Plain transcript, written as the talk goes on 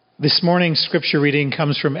This morning's scripture reading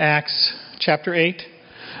comes from Acts chapter 8,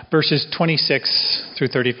 verses 26 through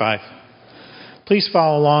 35. Please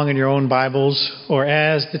follow along in your own Bibles or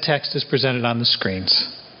as the text is presented on the screens.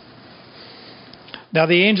 Now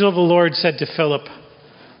the angel of the Lord said to Philip,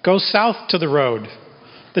 "Go south to the road,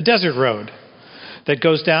 the desert road, that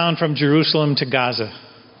goes down from Jerusalem to Gaza."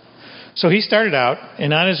 So he started out,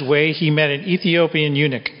 and on his way he met an Ethiopian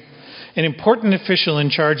eunuch, an important official in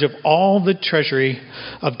charge of all the treasury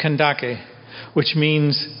of Kandake, which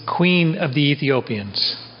means Queen of the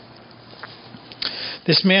Ethiopians.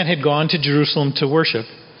 This man had gone to Jerusalem to worship,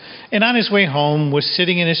 and on his way home was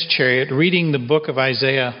sitting in his chariot reading the book of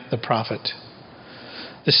Isaiah the prophet.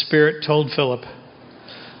 The Spirit told Philip,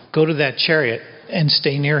 "Go to that chariot and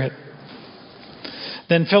stay near it."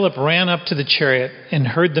 Then Philip ran up to the chariot and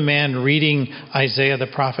heard the man reading Isaiah the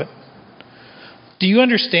prophet. "Do you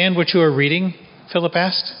understand what you are reading?" Philip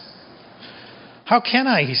asked. "How can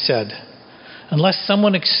I," he said, "unless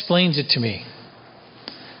someone explains it to me?"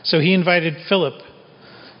 So he invited Philip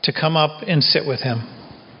to come up and sit with him.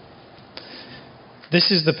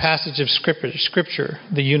 This is the passage of scripture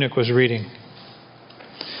the eunuch was reading.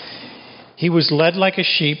 "He was led like a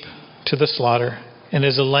sheep to the slaughter, and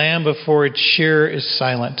as a lamb before its shearer is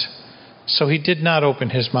silent, so he did not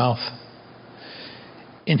open his mouth.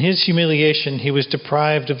 In his humiliation, he was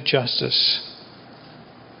deprived of justice.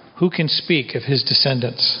 Who can speak of his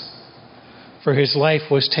descendants? For his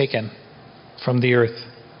life was taken from the earth."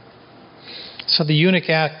 So the eunuch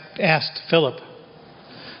asked Philip,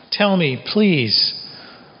 "Tell me, please,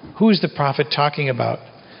 who is the prophet talking about,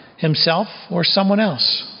 himself or someone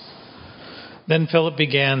else?" Then Philip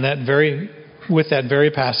began with that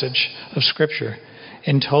very passage of Scripture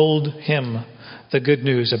and told him the good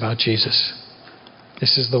news about Jesus.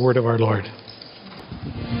 This is the word of our Lord.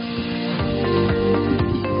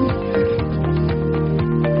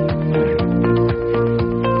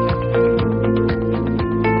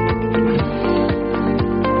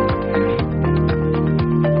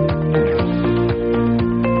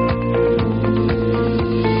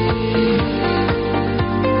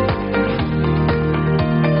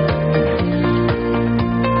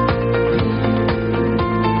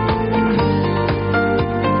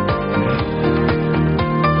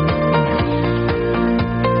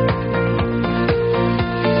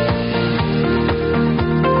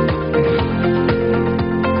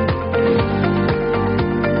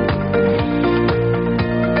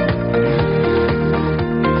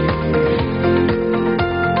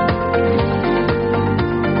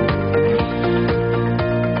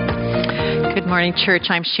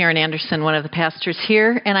 Church, I'm Sharon Anderson, one of the pastors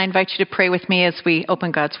here, and I invite you to pray with me as we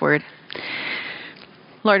open God's Word.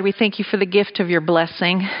 Lord, we thank you for the gift of your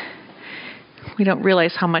blessing. We don't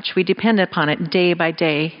realize how much we depend upon it day by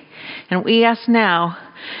day. And we ask now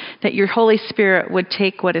that your Holy Spirit would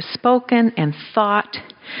take what is spoken and thought,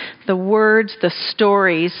 the words, the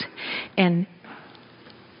stories, and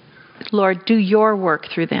Lord, do your work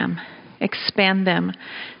through them. Expand them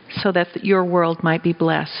so that your world might be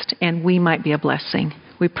blessed and we might be a blessing.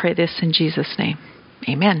 We pray this in Jesus' name.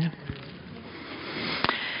 Amen.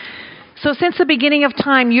 So since the beginning of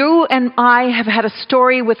time, you and I have had a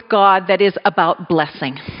story with God that is about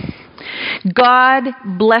blessing. God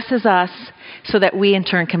blesses us so that we in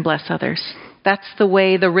turn can bless others. That's the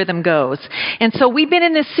way the rhythm goes. And so we've been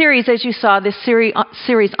in this series, as you saw, this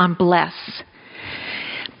series on bless.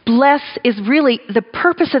 Bless is really, the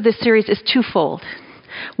purpose of this series is twofold.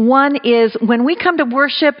 One is when we come to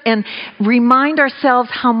worship and remind ourselves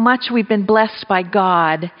how much we've been blessed by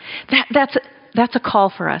God, that's a call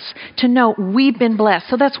for us to know we've been blessed.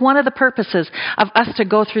 So that's one of the purposes of us to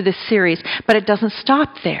go through this series, but it doesn't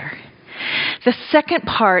stop there. The second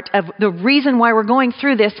part of the reason why we're going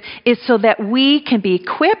through this is so that we can be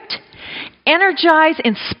equipped, energized,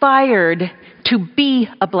 inspired to be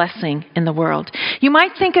a blessing in the world. You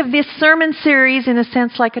might think of this sermon series in a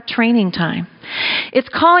sense like a training time. It's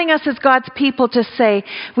calling us as God's people to say,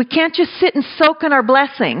 we can't just sit and soak in our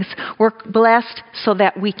blessings. We're blessed so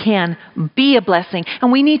that we can be a blessing,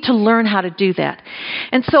 and we need to learn how to do that.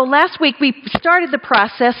 And so last week we started the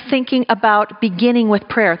process thinking about beginning with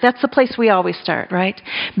prayer. That's the place we always start, right?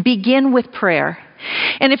 Begin with prayer.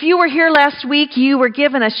 And if you were here last week, you were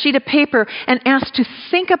given a sheet of paper and asked to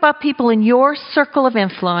think about people in your circle of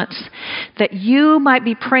influence that you might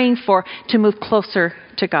be praying for to move closer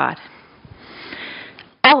to God.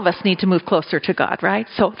 All of us need to move closer to God, right?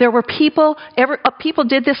 So there were people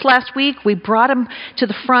did this last week. We brought them to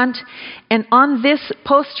the front. And on this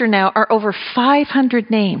poster now are over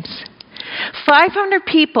 500 names. 500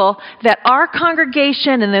 people that our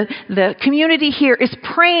congregation and the community here is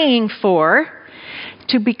praying for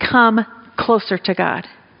to become closer to God.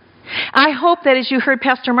 I hope that as you heard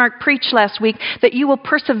Pastor Mark preach last week, that you will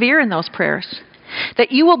persevere in those prayers,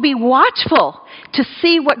 that you will be watchful to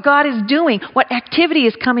see what God is doing, what activity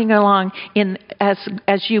is coming along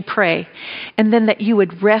as you pray, and then that you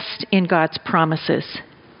would rest in God's promises.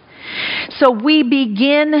 So we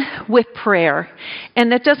begin with prayer,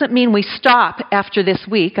 and that doesn't mean we stop after this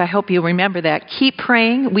week. I hope you remember that. Keep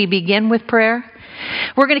praying. We begin with prayer.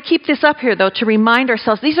 We're going to keep this up here, though, to remind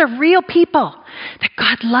ourselves these are real people that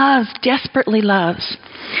God loves, desperately loves.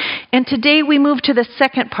 And today we move to the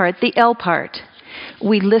second part, the L part.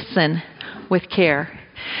 We listen with care.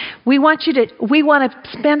 We want to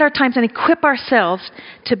spend our time and equip ourselves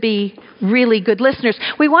to be really good listeners.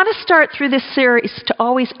 We want to start through this series to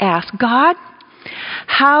always ask, God,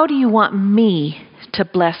 how do you want me to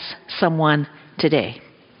bless someone today?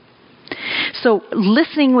 So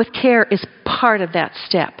listening with care is part of that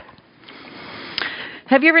step.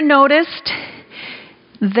 Have you ever noticed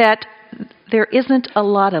that there isn't a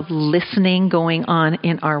lot of listening going on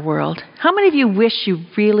in our world? How many of you wish you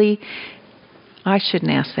really... I shouldn't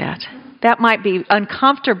ask that. That might be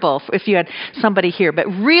uncomfortable if you had somebody here, but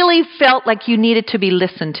really felt like you needed to be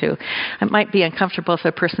listened to. It might be uncomfortable if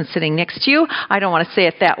a person's sitting next to you. I don't want to say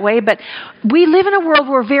it that way, but we live in a world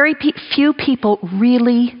where very few people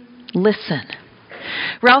really listen.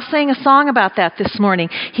 Ralph sang a song about that this morning.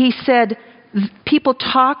 He said, people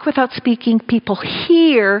talk without speaking, people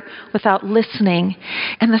hear without listening.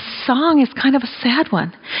 And the song is kind of a sad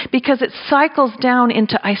one because it cycles down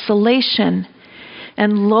into isolation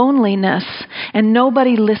and loneliness and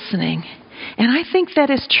nobody listening. And I think that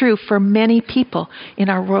is true for many people in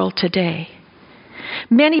our world today.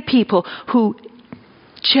 Many people who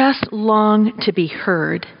just long to be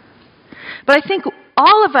heard. But I think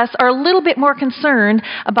all of us are a little bit more concerned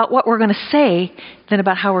about what we're going to say than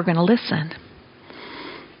about how we're going to listen.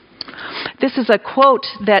 This is a quote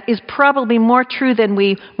that is probably more true than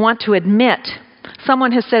we want to admit.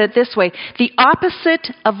 Someone has said it this way: the opposite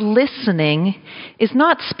of listening is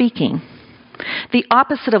not speaking. The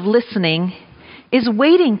opposite of listening is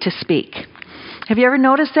waiting to speak. Have you ever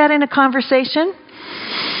noticed that in a conversation?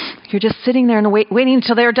 You're just sitting there and waiting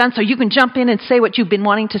until they're done so you can jump in and say what you've been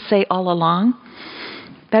wanting to say all along.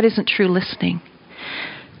 That isn't true listening.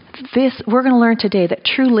 We're going to learn today that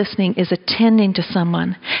true listening is attending to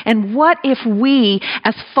someone. And what if we,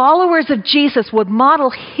 as followers of Jesus, would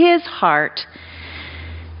model his heart,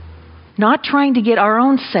 not trying to get our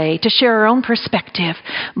own say, to share our own perspective,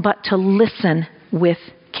 but to listen with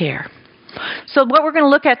care. So what we're going to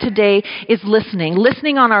look at today is listening.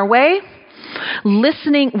 Listening on our way,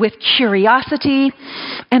 listening with curiosity,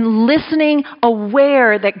 and listening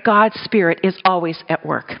aware that God's Spirit is always at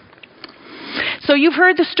work. So you've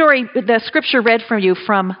heard the story, the scripture read for you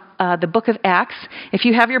from the book of Acts. If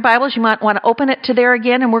you have your Bibles, you might want to open it to there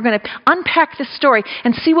again, and we're going to unpack this story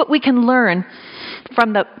and see what we can learn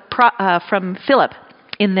from Philip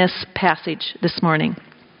in this passage this morning.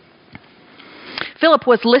 Philip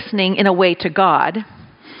was listening in a way to God,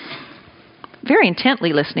 very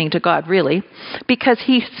intently listening to God, really, because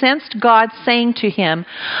he sensed God saying to him,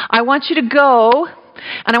 I want you to go,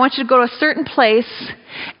 and I want you to go to a certain place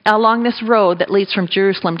along this road that leads from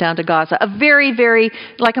Jerusalem down to Gaza, a very, very,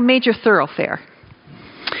 like a major thoroughfare.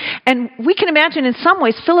 And we can imagine in some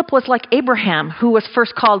ways Philip was like Abraham, who was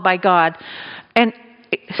first called by God and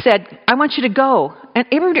said, I want you to go. And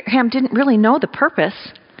Abraham didn't really know the purpose.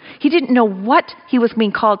 He didn't know what he was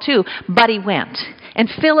being called to, but he went. And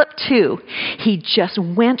Philip, too, he just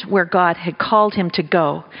went where God had called him to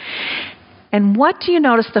go. And what do you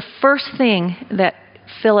notice the first thing that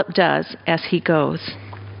Philip does as he goes?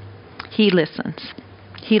 He listens.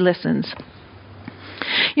 He listens.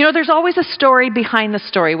 You know, there's always a story behind the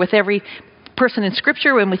story with every person in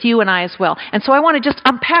Scripture and with you and I as well. And so I want to just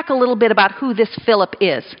unpack a little bit about who this Philip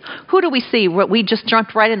is. Who do we see? We just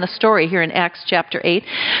jumped right in the story here in Acts chapter 8.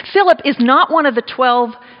 Philip is not one of the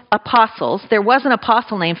 12 apostles. There was an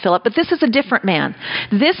apostle named Philip, but this is a different man.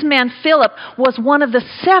 This man, Philip, was one of the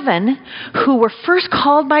 7 who were first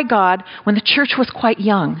called by God when the church was quite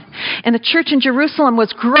young. And the church in Jerusalem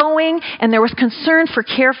was growing, and there was concern for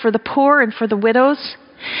care for the poor and for the widows.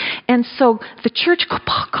 And so the church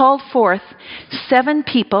called forth 7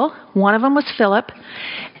 people. One of them was Philip,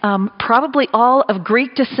 probably all of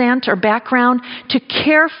Greek descent or background, to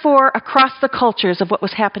care for across the cultures of what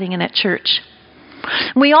was happening in that church.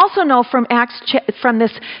 We also know from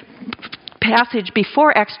this passage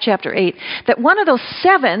before Acts chapter 8 that one of those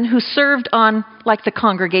 7 who served on like the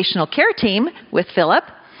congregational care team with Philip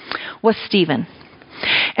was Stephen.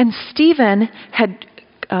 And Stephen had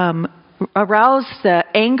aroused the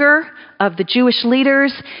anger of the Jewish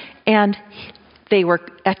leaders, and they were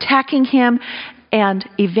attacking him, and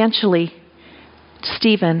eventually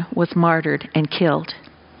Stephen was martyred and killed.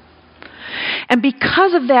 And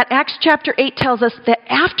because of that, Acts chapter 8 tells us that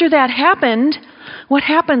after that happened, what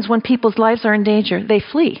happens when people's lives are in danger? They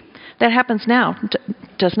flee. That happens now,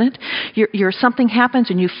 doesn't it? Something happens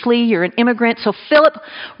and you flee. You're an immigrant. So Philip,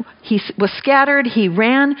 he was scattered. He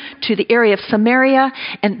ran to the area of Samaria.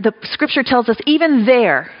 And the scripture tells us even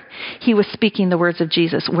there, he was speaking the words of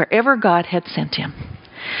Jesus, wherever God had sent him.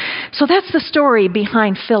 So that's the story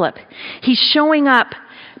behind Philip. He's showing up,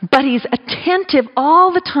 but he's attentive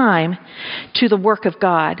all the time to the work of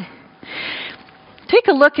God. Take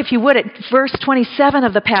a look, if you would, at verse 27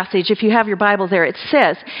 of the passage, if you have your Bible there. It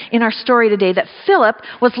says in our story today that Philip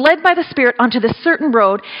was led by the Spirit onto this certain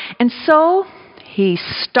road, and so he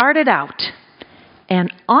started out.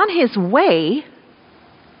 And on his way,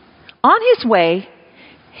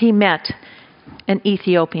 he met an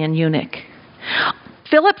Ethiopian eunuch.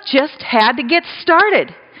 Philip just had to get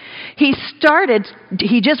started. He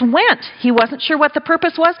just went. He wasn't sure what the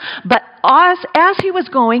purpose was, but as he was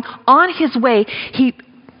going on his way, he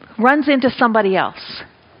runs into somebody else.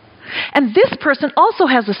 And this person also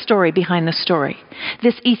has a story behind the story,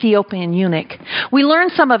 this Ethiopian eunuch. We learn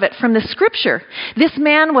some of it from the scripture. This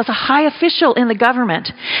man was a high official in the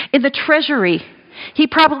government, in the treasury. He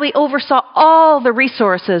probably oversaw all the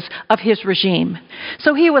resources of his regime.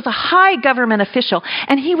 So he was a high government official,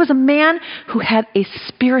 and he was a man who had a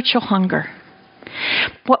spiritual hunger,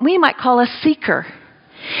 what we might call a seeker.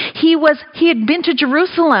 He had been to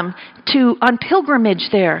Jerusalem on pilgrimage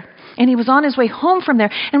there, and he was on his way home from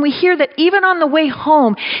there. And we hear that even on the way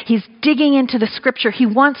home, he's digging into the scripture. He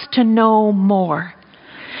wants to know more.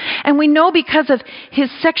 And we know because of his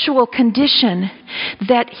sexual condition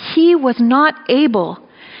that he was not able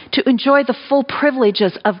to enjoy the full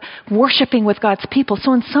privileges of worshiping with God's people.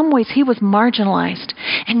 So in some ways he was marginalized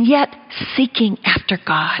and yet seeking after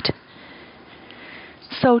God.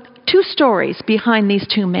 So two stories behind these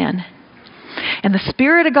two men. And the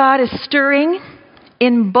Spirit of God is stirring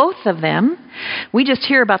in both of them. We just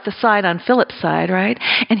hear about the side on Philip's side, right?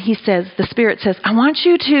 And the Spirit says, I want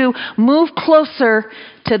you to move closer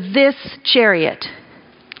to this chariot.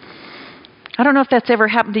 I don't know if that's ever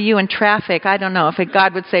happened to you in traffic. I don't know if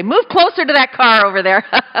God would say, move closer to that car over there.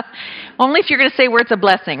 Only if you're going to say words of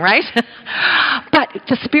blessing, right? But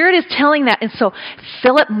the Spirit is telling that. And so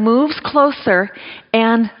Philip moves closer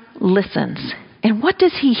and listens. And what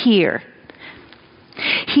does he hear?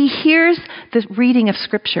 He hears the reading of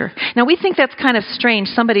Scripture. Now, we think that's kind of strange.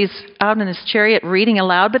 Somebody's out in his chariot reading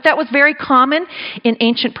aloud, but that was very common in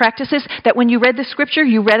ancient practices, that when you read the Scripture,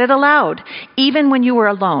 you read it aloud, even when you were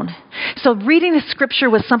alone. So reading the Scripture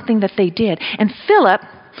was something that they did. And Philip,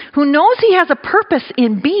 who knows he has a purpose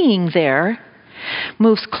in being there,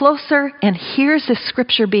 moves closer and hears the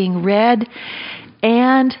Scripture being read,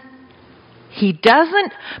 and he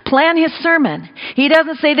doesn't plan his sermon. He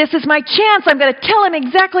doesn't say, this is my chance, I'm going to tell him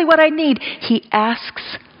exactly what I need. He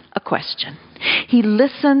asks a question. He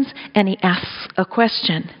listens and he asks a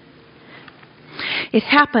question. It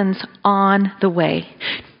happens on the way.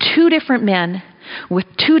 Two different men with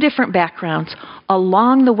two different backgrounds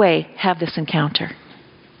along the way have this encounter.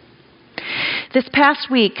 This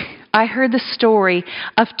past week, I heard the story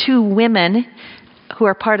of two women who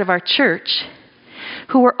are part of our church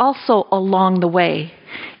who were also along the way,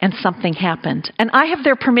 and something happened. And I have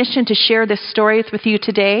their permission to share this story with you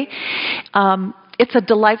today. It's a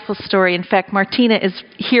delightful story. In fact, Martina is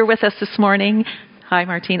here with us this morning. Hi,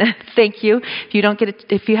 Martina. Thank you.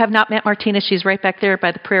 If you have not met Martina, she's right back there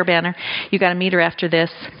by the prayer banner. You got to meet her after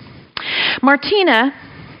this. Martina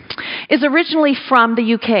is originally from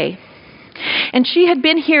the UK. And she had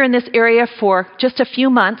been here in this area for just a few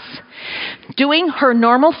months, doing her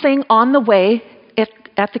normal thing on the way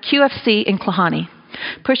at the QFC in Klahani,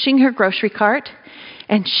 pushing her grocery cart,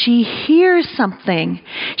 and she hears something.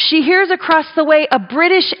 She hears across the way a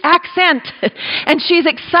British accent, and she's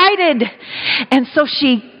excited. And so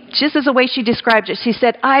just as the way she described it, she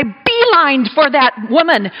said, I beelined for that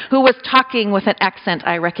woman who was talking with an accent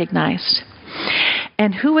I recognized.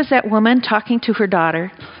 And who was that woman talking to her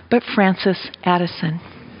daughter but Frances Addison?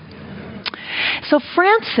 So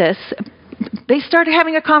Frances, they started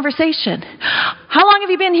having a conversation. How long have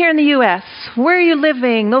you been here in the U.S.? Where are you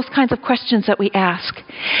living? Those kinds of questions that we ask.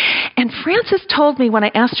 And Frances told me when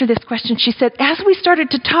I asked her this question, she said, as we started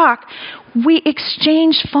to talk, we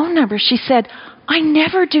exchanged phone numbers. She said, I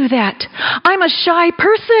never do that. I'm a shy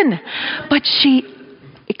person. But she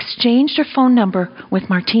exchanged her phone number with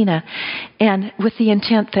Martina, and with the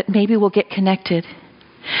intent that maybe we'll get connected.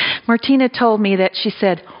 Martina told me that she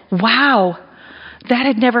said, wow, that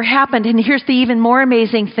had never happened. And here's the even more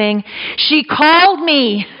amazing thing. She called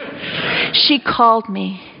me. She called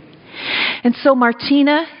me. And so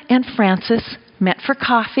Martina and Francis met for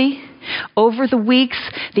coffee. Over the weeks,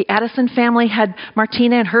 the Addison family had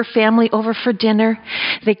Martina and her family over for dinner.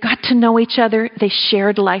 They got to know each other. They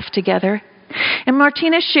shared life together. And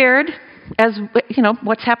Martina shared, as you know,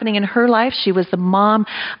 what's happening in her life. She was the mom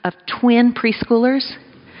of twin preschoolers.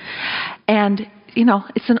 And, you know,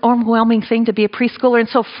 it's an overwhelming thing to be a preschooler. And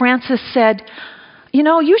so Francis said, you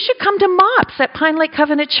know, you should come to MOPS at Pine Lake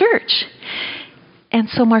Covenant Church. And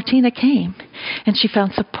so Martina came, and she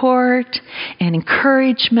found support and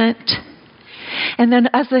encouragement. And then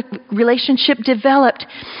as the relationship developed,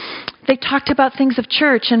 they talked about things of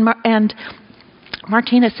church. And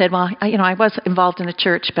Martina said, well, I was involved in a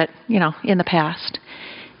church, but, in the past.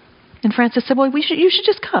 And Francis said, well, you should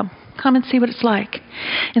just come and see what it's like.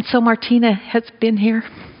 And so Martina has been here.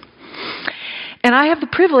 And I have the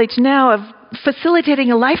privilege now of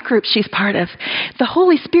facilitating a life group she's part of. The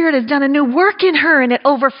Holy Spirit has done a new work in her, and it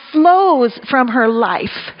overflows from her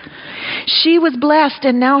life. She was blessed,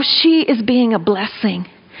 and now she is being a blessing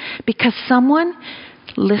because someone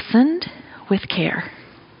listened with care.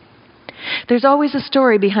 There's always a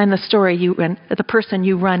story behind the story the person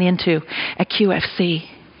you run into at QFC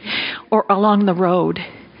or along the road.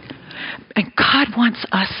 And God wants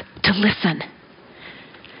us to listen.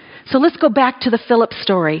 So let's go back to the Philip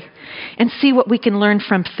story and see what we can learn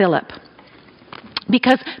from Philip.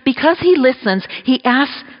 Because he listens, he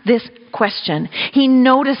asks this question. He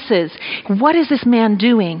notices, what is this man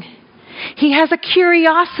doing? He has a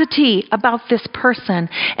curiosity about this person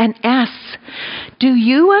and asks, do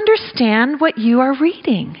you understand what you are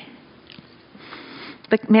reading?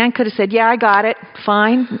 The man could have said, yeah, I got it.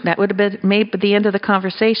 Fine. That would have been maybe the end of the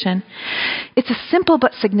conversation. It's a simple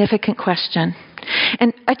but significant question.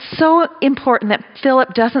 And it's so important that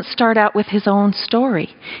Philip doesn't start out with his own story.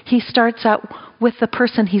 He starts out with the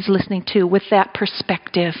person he's listening to, with that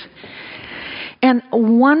perspective. And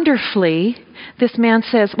wonderfully, this man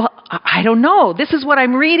says, well, I don't know. This is what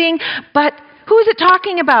I'm reading, but who is it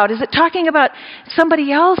talking about? Is it talking about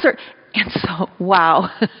somebody else? And so, wow,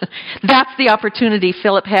 that's the opportunity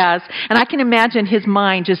Philip has. And I can imagine his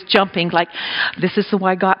mind just jumping like, this is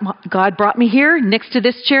why God brought me here next to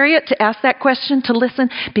this chariot to ask that question, to listen,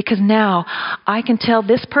 because now I can tell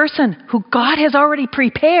this person who God has already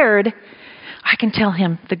prepared, I can tell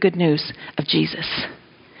him the good news of Jesus.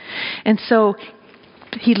 And so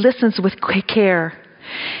he listens with care,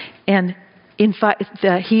 and he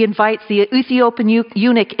invites the Ethiopian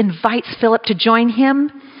eunuch, invites Philip to join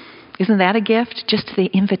him. Isn't that a gift? Just the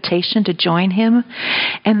invitation to join him.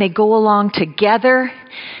 And they go along together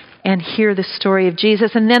and hear the story of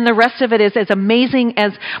Jesus. And then the rest of it is as amazing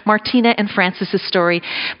as Martina and Francis' story.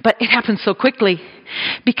 But it happens so quickly.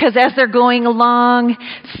 Because as they're going along,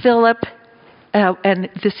 Philip and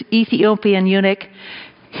this Ethiopian eunuch,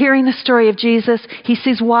 hearing the story of Jesus, he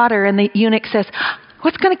sees water, and the eunuch says,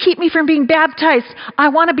 what's going to keep me from being baptized? I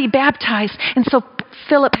want to be baptized. And so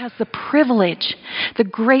Philip has the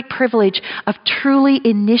great privilege of truly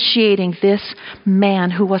initiating this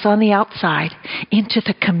man who was on the outside into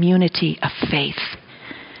the community of faith.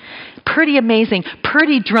 Pretty amazing,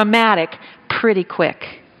 pretty dramatic, pretty quick.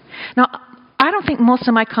 Now, I don't think most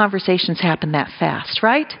of my conversations happen that fast,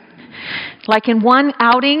 right? Like in one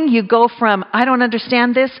outing, you go from, I don't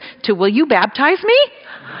understand this, to, will you baptize me?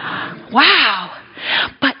 Wow.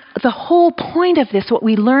 But the whole point of this, what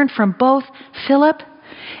we learned from both Philip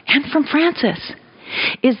and from Francis,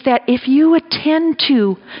 is that if you attend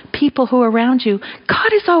to people who are around you,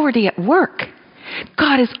 God is already at work.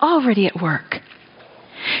 God is already at work.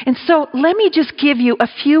 And so let me just give you a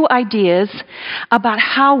few ideas about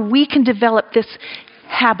how we can develop this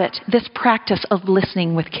habit, this practice of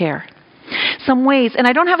listening with care. Some ways, and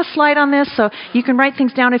I don't have a slide on this, so you can write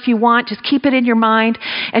things down if you want. Just keep it in your mind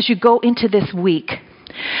as you go into this week.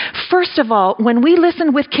 First of all, when we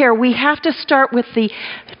listen with care, we have to start with the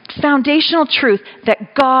foundational truth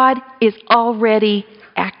that God is already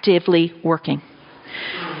actively working.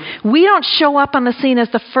 We don't show up on the scene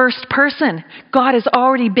as the first person. God has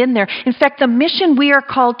already been there. In fact, the mission we are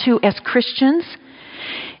called to as Christians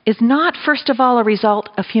is not, first of all, a result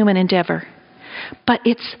of human endeavor, but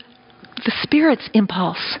it's the Spirit's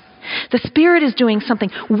impulse. The Spirit is doing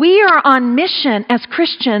something. We are on mission as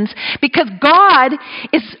Christians because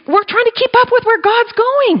we're trying to keep up with where God's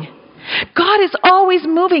going. God is always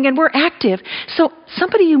moving and we're active. So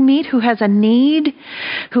somebody you meet who has a need,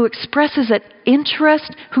 who expresses an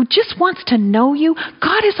interest, who just wants to know you,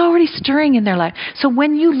 God is already stirring in their life. So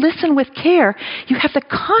when you listen with care, you have the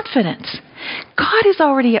confidence. God is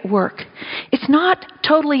already at work. It's not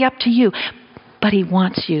totally up to you, but He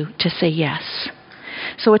wants you to say yes.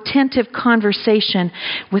 So attentive conversation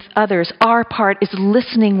with others, our part is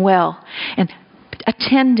listening well and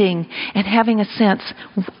attending and having a sense,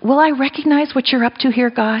 will I recognize what you're up to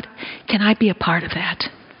here, God? Can I be a part of that?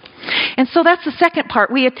 And so that's the second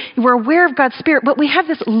part. We're aware of God's Spirit, but we have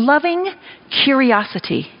this loving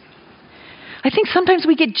curiosity. I think sometimes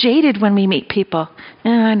we get jaded when we meet people.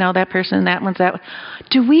 I know that person, that one's that one.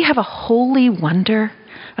 Do we have a holy wonder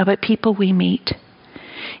about people we meet?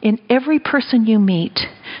 In every person you meet,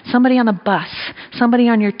 somebody on a bus, somebody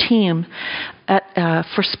on your team,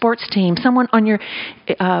 for sports team, someone on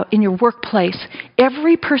in your workplace,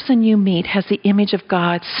 every person you meet has the image of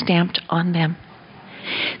God stamped on them.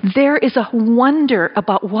 There is a wonder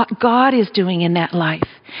about what God is doing in that life.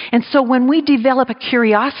 And so when we develop a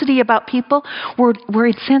curiosity about people, we're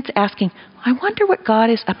in a sense asking, I wonder what God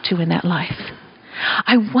is up to in that life.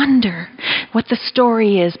 I wonder what the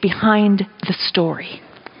story is behind the story.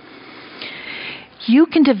 You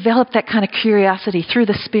can develop that kind of curiosity through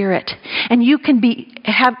the Spirit, and you can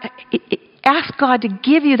ask God to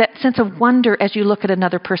give you that sense of wonder as you look at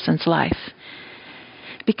another person's life.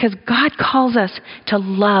 Because God calls us to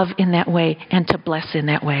love in that way and to bless in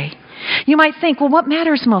that way. You might think, well, what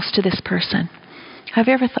matters most to this person? Have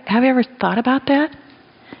you ever thought about that?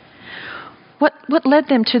 What led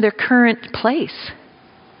them to their current place?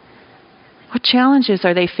 What challenges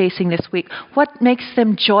are they facing this week? What makes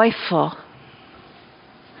them joyful?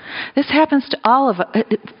 This happens to all of us,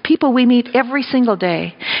 people we meet every single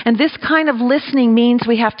day. And this kind of listening means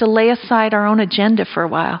we have to lay aside our own agenda for a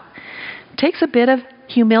while. It takes a bit of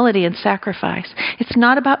humility and sacrifice. It's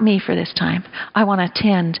not about me for this time. I want to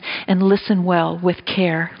attend and listen well with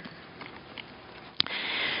care.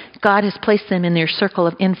 God has placed them in their circle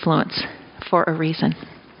of influence for a reason.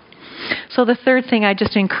 So the third thing I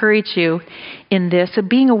just encourage you in this, of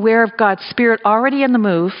being aware of God's Spirit already in the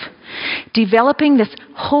move, developing this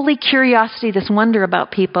holy curiosity, this wonder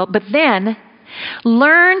about people, but then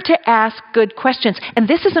learn to ask good questions. And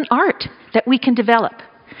this is an art that we can develop.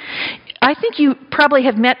 I think you probably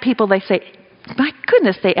have met people, they say, my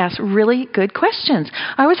goodness, they ask really good questions.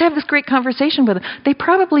 I always have this great conversation with them. They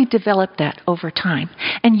probably developed that over time.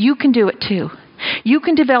 And you can do it too. You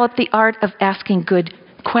can develop the art of asking good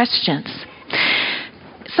questions.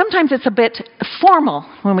 Sometimes it's a bit formal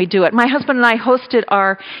when we do it. My husband and I hosted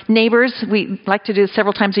our neighbors. We like to do it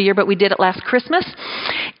several times a year, but we did it last Christmas.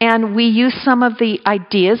 And we used some of the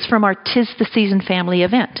ideas from our 'Tis the Season family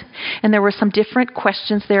event. And there were some different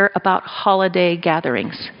questions there about holiday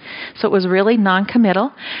gatherings. So it was really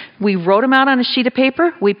non-committal. We wrote them out on a sheet of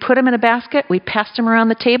paper. We put them in a basket. We passed them around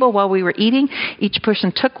the table while we were eating. Each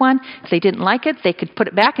person took one. If they didn't like it, they could put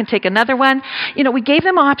it back and take another one. We gave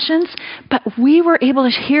them options, but we were able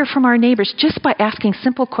to hear from our neighbors just by asking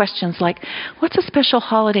simple questions like, what's a special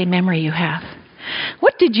holiday memory you have?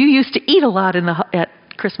 What did you used to eat a lot at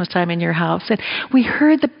Christmas time in your house? And we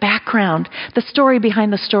heard the background, the story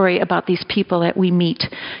behind the story about these people that we meet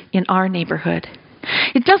in our neighborhood.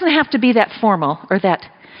 It doesn't have to be that formal or that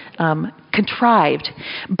contrived,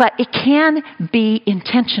 but it can be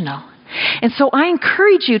intentional. And so I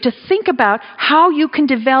encourage you to think about how you can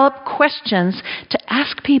develop questions to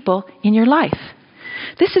ask people in your life.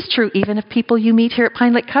 This is true even of people you meet here at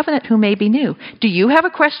Pine Lake Covenant who may be new. Do you have a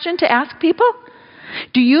question to ask people?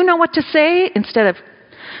 Do you know what to say instead of,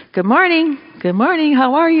 good morning,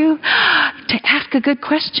 how are you? To ask a good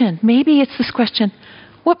question. Maybe it's this question,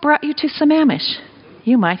 what brought you to Sammamish?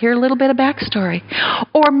 You might hear a little bit of backstory.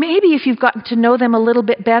 Or maybe if you've gotten to know them a little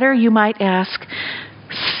bit better, you might ask,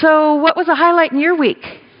 so what was a highlight in your week?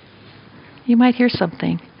 You might hear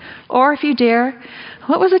something. Or if you dare,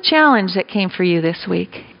 what was a challenge that came for you this week?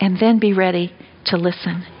 And then be ready to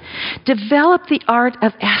listen. Develop the art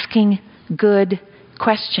of asking good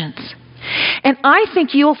questions. And I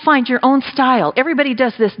think you'll find your own style. Everybody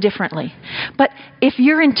does this differently. But if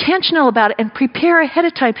you're intentional about it and prepare ahead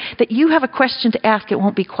of time that you have a question to ask, it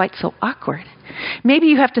won't be quite so awkward. Maybe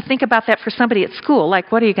you have to think about that for somebody at school.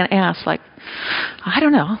 Like, what are you going to ask? Like, I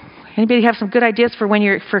don't know. Anybody have some good ideas for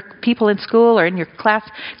for people in school or in your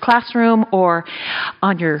classroom or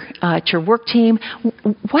on at your work team?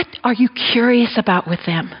 What are you curious about with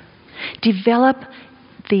them? Develop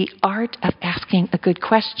the art of asking a good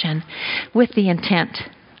question with the intent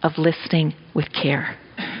of listening with care.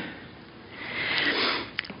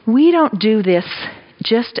 We don't do this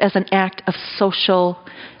just as an act of social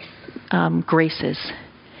graces.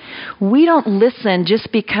 We don't listen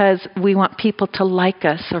just because we want people to like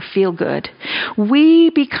us or feel good. We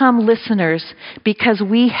become listeners because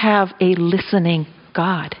we have a listening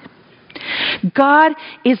God. God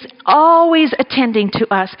is always attending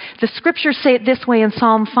to us. The scriptures say it this way in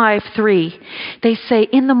Psalm 5:3. They say,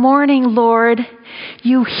 "In the morning, Lord,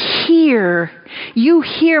 you hear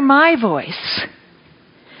my voice.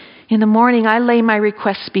 In the morning, I lay my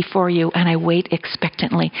requests before you and I wait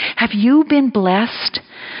expectantly." Have you been blessed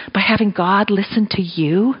by having God listen to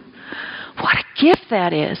you? What a gift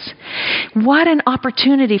that is. What an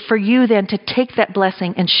opportunity for you then to take that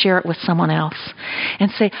blessing and share it with someone else. And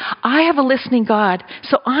say, I have a listening God,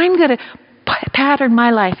 so I'm going to pattern my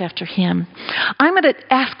life after him. I'm going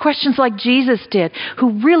to ask questions like Jesus did,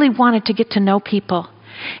 who really wanted to get to know people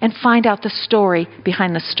and find out the story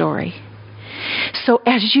behind the story. So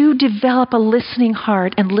as you develop a listening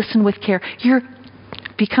heart and listen with care, you're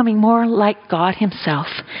becoming more like God himself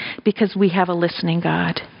because we have a listening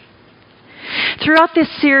God. Throughout this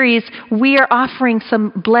series, we are offering some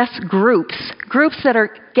blessed groups that are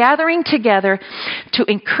gathering together to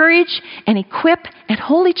encourage and equip and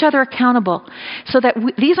hold each other accountable so that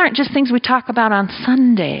these aren't just things we talk about on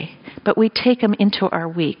Sunday, but we take them into our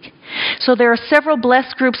week. So there are several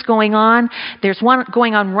blessed groups going on. There's one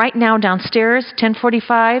going on right now downstairs,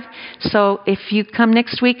 10:45. So if you come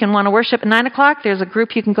next week and want to worship at 9 o'clock, there's a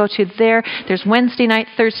group you can go to there. There's Wednesday night,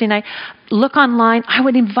 Thursday night. Look online. I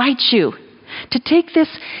would invite you to take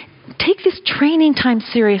this training time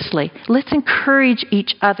seriously. Let's encourage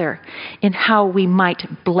each other in how we might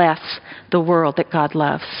bless the world that God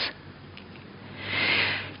loves.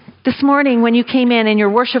 This morning when you came in your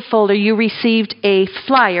worship folder, you received a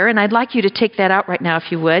flyer, and I'd like you to take that out right now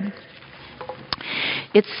if you would.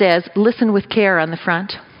 It says, "Listen with care" on the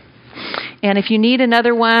front. And if you need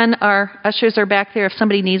another one, our ushers are back there. If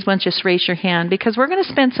somebody needs one, just raise your hand, because we're going to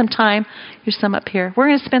spend some time. Here's some up here. We're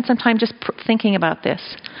going to spend some time just thinking about this.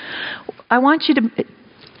 I want you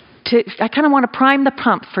I kind of want to prime the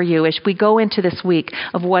pump for you as we go into this week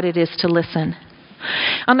of what it is to listen.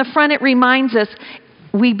 On the front, it reminds us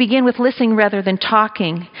we begin with listening rather than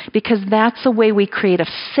talking, because that's the way we create a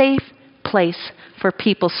safe place for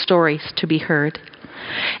people's stories to be heard.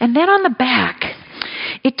 And then on the back,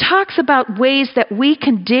 it talks about ways that we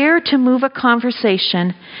can dare to move a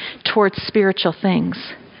conversation towards spiritual things.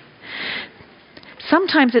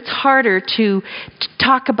 Sometimes it's harder to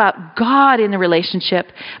talk about God in the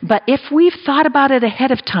relationship, but if we've thought about it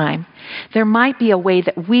ahead of time, there might be a way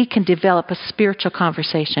that we can develop a spiritual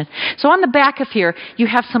conversation. So on the back of here, you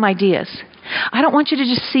have some ideas. I don't want you to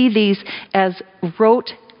just see these as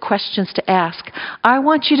rote questions to ask. I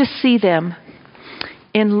want you to see them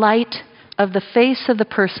in light of the face of the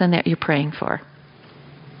person that you're praying for,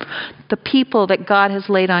 the people that God has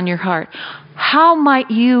laid on your heart. How might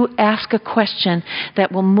you ask a question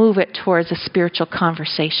that will move it towards a spiritual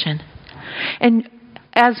conversation? And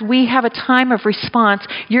as we have a time of response,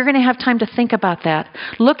 you're going to have time to think about that.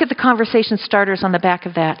 Look at the conversation starters on the back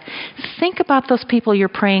of that. Think about those people you're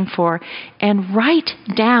praying for and write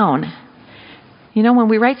down. You know, when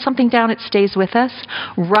we write something down, it stays with us.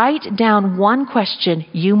 Write down one question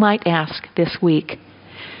you might ask this week.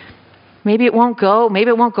 Maybe it won't go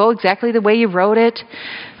exactly the way you wrote it.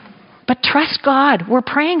 But trust God. We're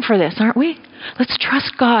praying for this, aren't we? Let's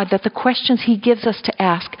trust God that the questions he gives us to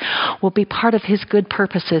ask will be part of his good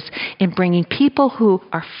purposes in bringing people who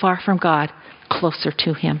are far from God closer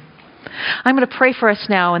to him. I'm going to pray for us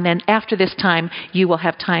now, and then after this time, you will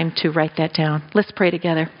have time to write that down. Let's pray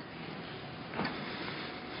together.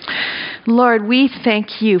 Lord, we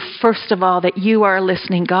thank you, first of all, that you are a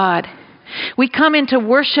listening God. We come into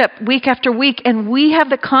worship week after week, and we have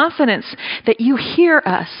the confidence that you hear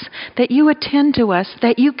us, that you attend to us,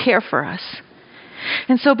 that you care for us.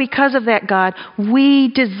 And so because of that, God, we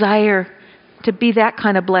desire to be that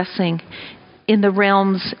kind of blessing in the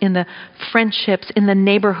realms, in the friendships, in the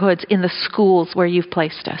neighborhoods, in the schools where you've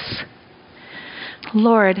placed us.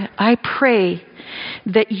 Lord, I pray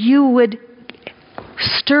that you would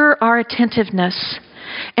stir our attentiveness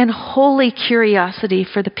and holy curiosity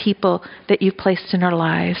for the people that you've placed in our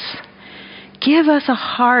lives. Give us a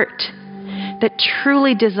heart that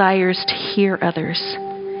truly desires to hear others.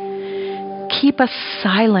 Keep us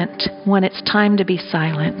silent when it's time to be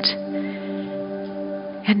silent.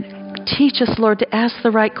 And teach us, Lord, to ask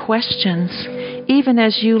the right questions, even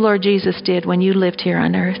as you, Lord Jesus, did when you lived here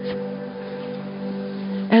on earth.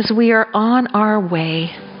 As we are on our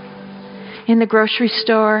way, in the grocery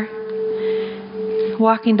store,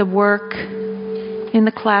 walking to work, in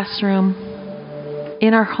the classroom,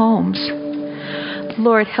 in our homes.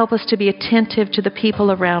 Lord, help us to be attentive to the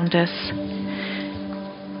people around us.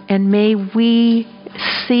 And may we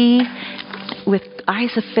see with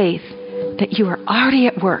eyes of faith that you are already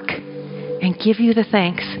at work, and give you the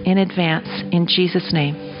thanks in advance. In Jesus'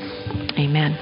 name, amen.